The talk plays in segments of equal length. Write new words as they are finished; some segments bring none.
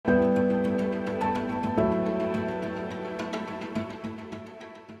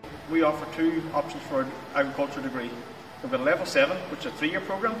we offer two options for an agriculture degree. We've got a level 7, which is a 3-year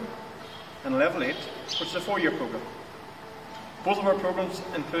programme, and a level 8, which is a 4-year programme. Both of our programmes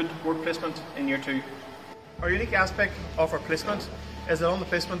include work placement in year 2. Our unique aspect of our placement is that on the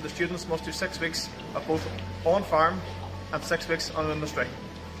placement the students must do 6 weeks of both on farm and 6 weeks on industry.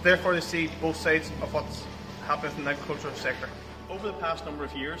 Therefore they see both sides of what's happening in the agricultural sector. Over the past number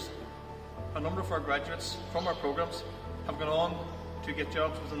of years, a number of our graduates from our programmes have gone on to get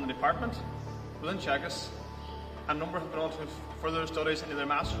jobs within the department, within Teagasc, and a number have gone on to further studies in either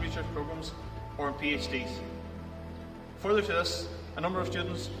master's research programmes or in PhDs. Further to this, a number of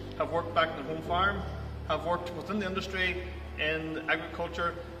students have worked back in the home farm, have worked within the industry, in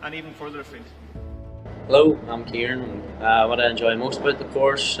agriculture, and even further afield. Hello, I'm Kieran. What I enjoy most about the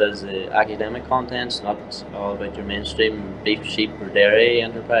course is the academic contents, not all about your mainstream beef, sheep or dairy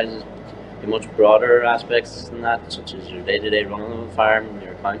enterprises, but much broader aspects than that, such as your day-to-day running of a farm,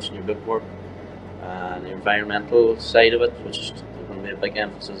 your accounts and your bookwork, and the environmental side of it, which is going to be a big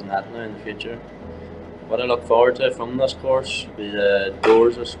emphasis on that now in the future. What I look forward to from this course will be the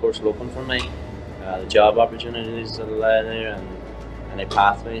doors this course will open for me, the job opportunities that lie there, and any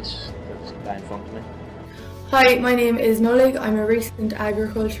pathways that lie in front of me. Hi, my name is Nollaig. I'm a recent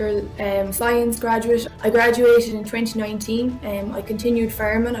agricultural science graduate. I graduated in 2019. I continued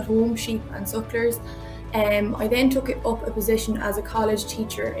farming at home, sheep and sucklers. I then took up a position as a college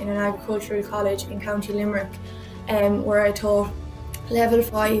teacher in an agricultural college in County Limerick, where I taught level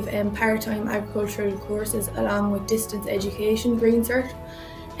 5 part-time agricultural courses along with distance education green cert.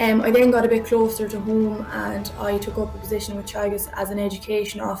 I then got a bit closer to home and I took up a position with Teagasc as an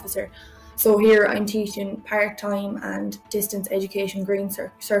education officer. So here I'm teaching part-time and distance education green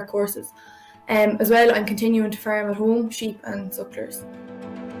cert courses. As well, I'm continuing to farm at home, sheep and sucklers.